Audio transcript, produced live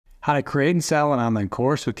How to create and sell an online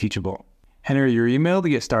course with Teachable. Enter your email to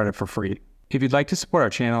get started for free. If you'd like to support our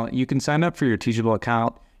channel, you can sign up for your Teachable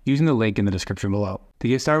account using the link in the description below. To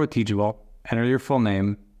get started with Teachable, enter your full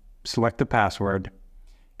name, select the password,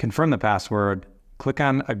 confirm the password, click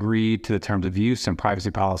on Agree to the Terms of Use and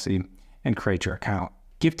Privacy Policy, and create your account.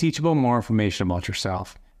 Give Teachable more information about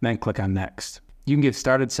yourself, then click on Next. You can get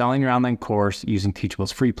started selling your online course using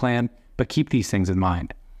Teachable's free plan, but keep these things in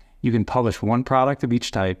mind. You can publish one product of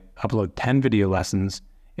each type, upload 10 video lessons,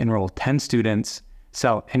 enroll 10 students,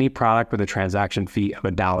 sell any product with a transaction fee of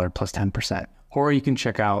 $1 plus 10%. Or you can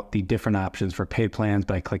check out the different options for paid plans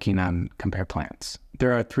by clicking on Compare Plans.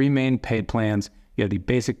 There are 3 main paid plans. You have the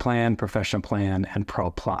Basic Plan, Professional Plan, and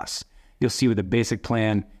Pro Plus. You'll see with the Basic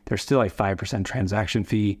Plan, there's still a 5% transaction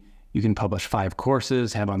fee. You can publish 5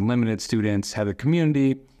 courses, have unlimited students, have a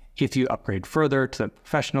community. If you upgrade further to the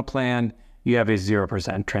Professional Plan, you have a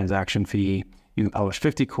 0% transaction fee. You can publish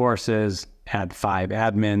 50 courses, add 5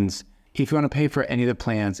 admins. If you want to pay for any of the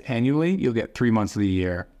plans annually, you'll get 3 months of the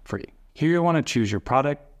year free. Here you'll want to choose your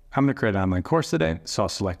product. I'm going to create an online course today, so I'll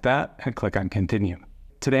select that and click on Continue.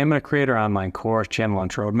 Today I'm going to create our online course channel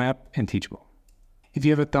launch roadmap in Teachable. If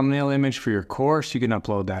you have a thumbnail image for your course, you can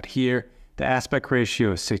upload that here. The aspect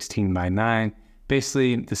ratio is 16:9,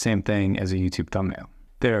 basically the same thing as a YouTube thumbnail.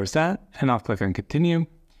 There's that, and I'll click on Continue.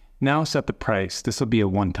 Now set the price. This will be a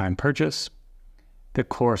one-time purchase. The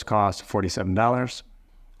course costs $47.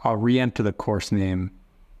 I'll re-enter the course name,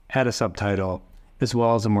 add a subtitle, as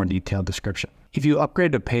well as a more detailed description. If you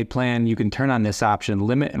upgrade to paid plan, you can turn on this option,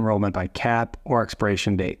 limit enrollment by cap or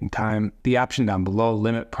expiration date and time. The option down below,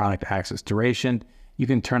 limit product access duration, you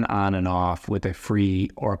can turn on and off with a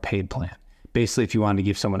free or a paid plan. Basically, if you want to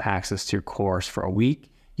give someone access to your course for a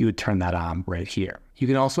week, you would turn that on right here. You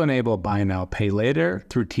can also enable buy now, pay later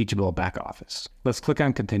through Teachable back office. Let's click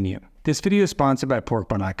on Continue. This video is sponsored by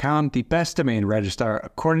porkbun.com, the best domain registrar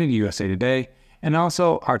according to USA Today, and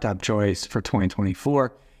also our top choice for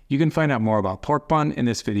 2024. You can find out more about Porkbun in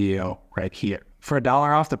this video right here. For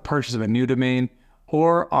 $1 off the purchase of a new domain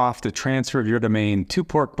or off the transfer of your domain to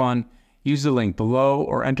Porkbun, use the link below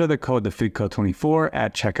or enter the code TheFeedCode24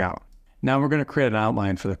 at checkout. Now we're going to create an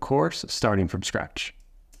outline for the course starting from scratch.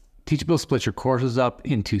 Teachable splits your courses up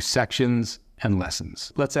into sections and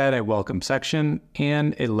lessons. Let's add a welcome section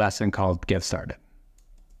and a lesson called Get Started.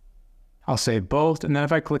 I'll save both, and then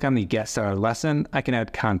if I click on the Get Started lesson, I can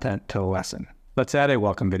add content to the lesson. Let's add a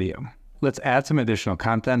welcome video. Let's add some additional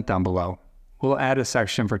content down below. We'll add a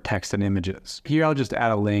section for text and images. Here I'll just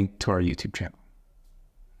add a link to our YouTube channel.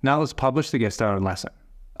 Now let's publish the Get Started lesson.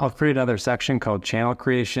 I'll create another section called Channel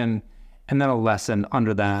Creation, and then a lesson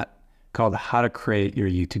under that called How to Create Your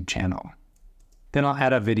YouTube Channel. Then I'll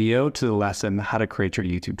add a video to the lesson, How to Create Your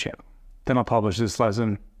YouTube Channel. Then I'll publish this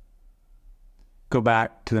lesson, go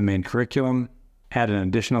back to the main curriculum, add an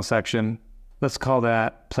additional section. Let's call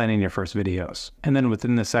that Planning Your First Videos. And then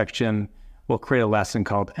within this section, we'll create a lesson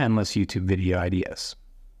called Endless YouTube Video Ideas.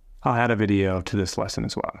 I'll add a video to this lesson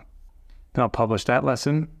as well. Then I'll publish that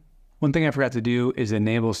lesson. One thing I forgot to do is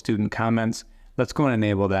enable student comments. Let's go and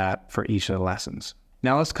enable that for each of the lessons.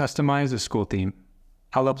 Now let's customize the school theme.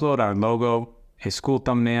 I'll upload our logo, a school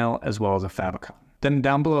thumbnail, as well as a favicon. Then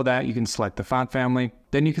down below that, you can select the font family.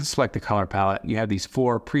 Then you can select the color palette. You have these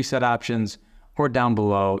 4 preset options, or down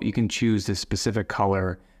below, you can choose the specific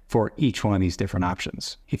color for each one of these different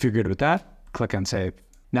options. If you're good with that, click on Save.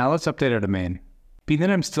 Now let's update our domain. Being that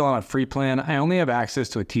I'm still on a free plan, I only have access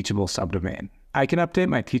to a Teachable subdomain. I can update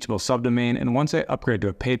my Teachable subdomain, and once I upgrade to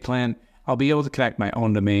a paid plan, I'll be able to connect my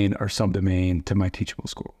own domain or subdomain to my Teachable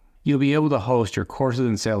school. You'll be able to host your courses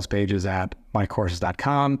and sales pages at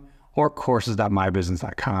mycourses.com or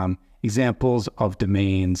courses.mybusiness.com, examples of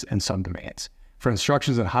domains and subdomains. For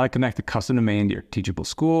instructions on how to connect a custom domain to your Teachable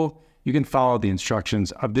school, you can follow the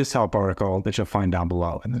instructions of this help article that you'll find down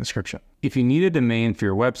below in the description. If you need a domain for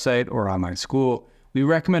your website or online school, we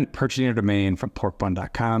recommend purchasing your domain from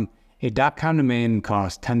porkbun.com. A .com domain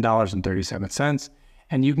costs $10.37,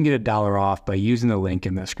 and you can get $1 off by using the link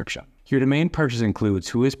in the description. Your domain purchase includes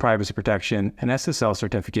WHOIS privacy protection, an SSL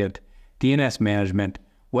certificate, DNS management,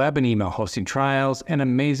 web and email hosting trials, and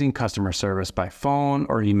amazing customer service by phone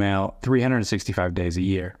or email 365 days a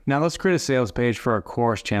year. Now let's create a sales page for our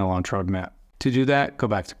course channel launch roadmap. To do that, go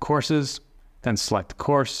back to Courses, then select the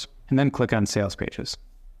course, and then click on Sales Pages.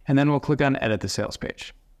 And then we'll click on Edit the Sales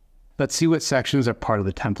Page. Let's see what sections are part of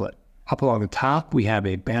the template. Up along the top, we have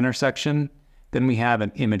a banner section, then we have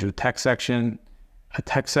an image with text section, a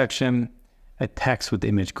text section, a text with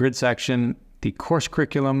image grid section, the course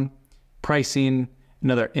curriculum, pricing,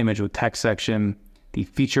 another image with text section, the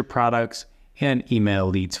feature products, and email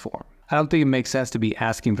leads form. I don't think it makes sense to be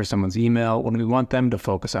asking for someone's email when we want them to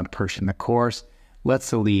focus on purchasing the course. Let's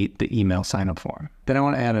delete the email sign-up form. Then I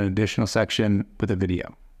want to add an additional section with a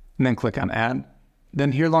video, and then click on Add.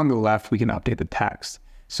 Then here along the left, we can update the text.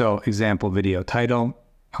 So example video title,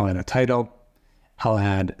 I'll add a title, I'll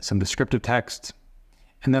add some descriptive text,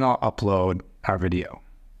 and then I'll upload our video.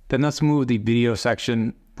 Then let's move the video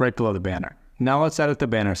section right below the banner. Now let's edit the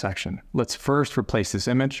banner section. Let's first replace this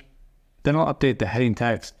image. Then I'll update the heading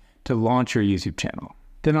text to launch your YouTube channel.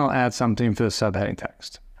 Then I'll add something for the subheading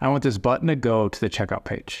text. I want this button to go to the checkout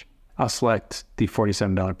page. I'll select the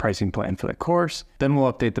 $47 pricing plan for the course. Then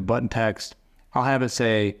we'll update the button text. I'll have it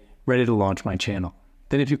say, ready to launch my channel.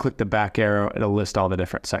 Then if you click the back arrow, it'll list all the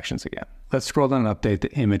different sections again. Let's scroll down and update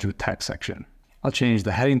the image with text section. I'll change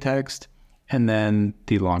the heading text and then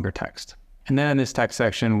the longer text. And then in this text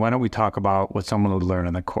section, why don't we talk about what someone would learn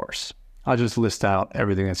in the course? I'll just list out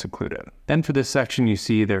everything that's included. Then for this section, you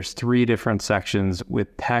see there's 3 different sections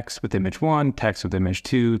with text with image 1, text with image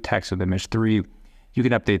 2, text with image 3. You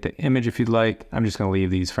can update the image if you'd like. I'm just gonna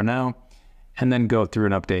leave these for now. And then go through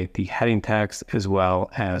and update the heading text as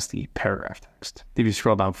well as the paragraph text. If you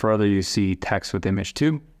scroll down further, you see text with image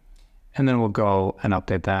 2, and then we'll go and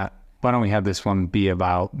update that. Why don't we have this one be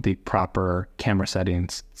about the proper camera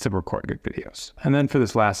settings to record good videos? And then for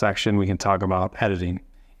this last section, we can talk about editing.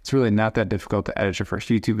 It's really not that difficult to edit your first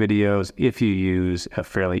YouTube videos if you use a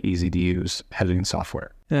fairly easy to use editing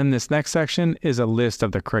software. And this next section is a list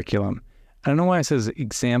of the curriculum. I don't know why it says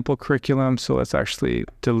example curriculum, so let's actually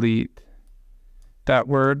delete that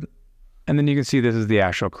word. And then you can see this is the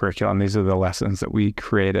actual curriculum. These are the lessons that we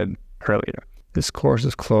created earlier. This course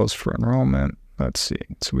is closed for enrollment. Let's see.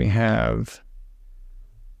 So we have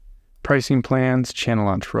pricing plans, channel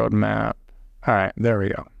launch roadmap. All right, there we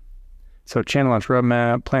go. So channel launch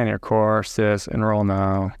roadmap, plan your course, this, enroll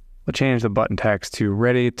now. We'll change the button text to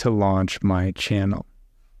ready to launch my channel.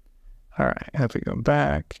 All right, if we go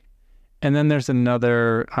back. And then there's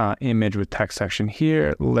another image with text section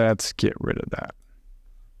here. Let's get rid of that.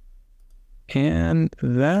 And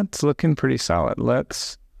that's looking pretty solid.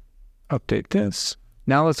 Let's update this.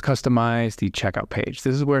 Now let's customize the checkout page.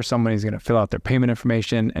 This is where somebody's going to fill out their payment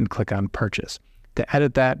information and click on purchase. To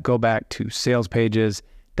edit that, go back to sales pages.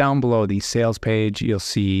 Down below the sales page, you'll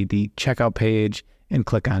see the checkout page and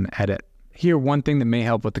click on edit. Here, one thing that may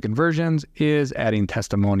help with the conversions is adding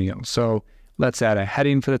testimonials. So let's add a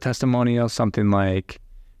heading for the testimonial, something like,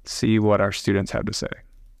 see what our students have to say.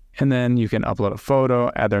 And then you can upload a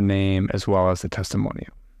photo, add their name, as well as the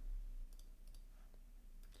testimonial.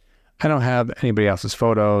 I don't have anybody else's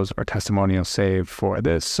photos or testimonials saved for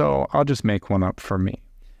this, so I'll just make one up for me.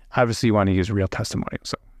 Obviously, you want to use real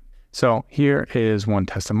testimonials. So here is one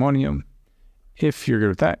testimonial. If you're good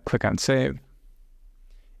with that, click on Save.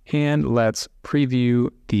 And let's preview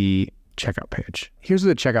the checkout page. Here's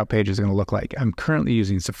what the checkout page is going to look like. I'm currently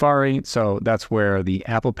using Safari, so that's where the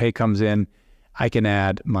Apple Pay comes in. I can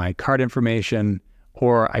add my card information,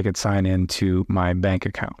 or I could sign into my bank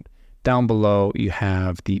account. Down below, you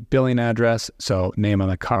have the billing address, so name on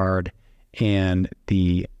the card, and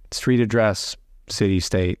the street address, city,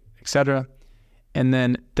 state, etc. And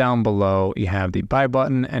then down below, you have the buy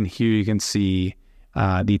button, and here you can see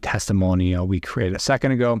the testimonial we created a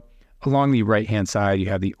second ago. Along the right-hand side, you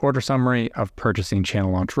have the order summary of purchasing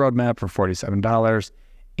channel launch roadmap for $47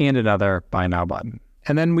 and another buy now button.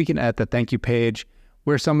 And then we can add the thank you page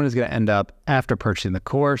where someone is going to end up after purchasing the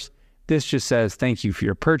course. This just says, thank you for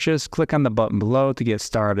your purchase. Click on the button below to get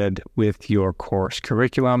started with your course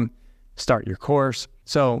curriculum. Start your course.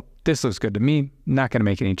 So this looks good to me. Not going to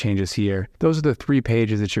make any changes here. Those are the 3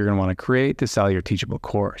 pages that you're going to want to create to sell your Teachable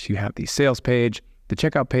course. You have the sales page, the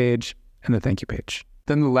checkout page, and the thank you page.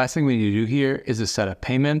 Then the last thing we need to do here is to set up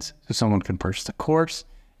payments so someone can purchase the course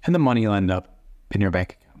and the money will end up in your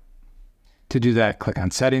bank account. To do that, click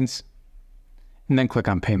on Settings and then click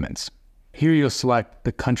on Payments. Here you'll select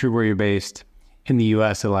the country where you're based. In the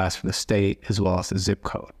US, it'll ask for the state as well as the zip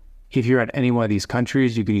code. If you're at any one of these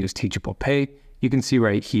countries, you can use Teachable Pay. You can see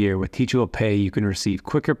right here with Teachable Pay, you can receive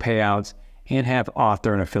quicker payouts and have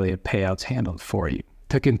author and affiliate payouts handled for you.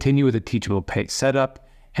 To continue with the Teachable Pay setup,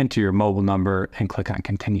 enter your mobile number and click on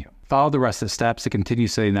Continue. Follow the rest of the steps to continue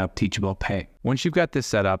setting up Teachable Pay. Once you've got this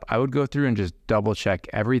set up, I would go through and just double check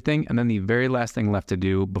everything. And then the very last thing left to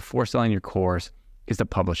do before selling your course is to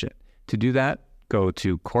publish it. To do that, go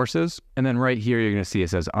to Courses, and then right here, you're going to see it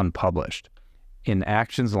says Unpublished. In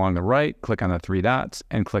Actions along the right, click on the 3 dots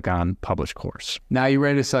and click on Publish Course. Now you're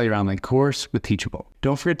ready to sell your online course with Teachable.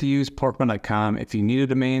 Don't forget to use porkbun.com if you need a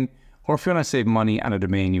domain, or if you want to save money on a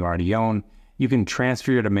domain you already own. you can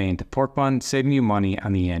transfer your domain to Porkbun, saving you money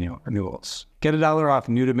on the annual renewals. Get $1 off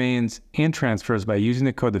new domains and transfers by using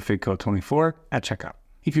the code TheFigCode24 at checkout.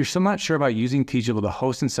 If you're still not sure about using Teachable to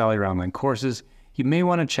host and sell your online courses, you may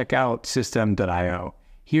want to check out System.io.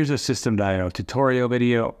 Here's a System.io tutorial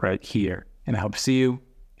video right here, and I hope to see you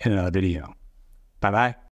in another video. Bye-bye.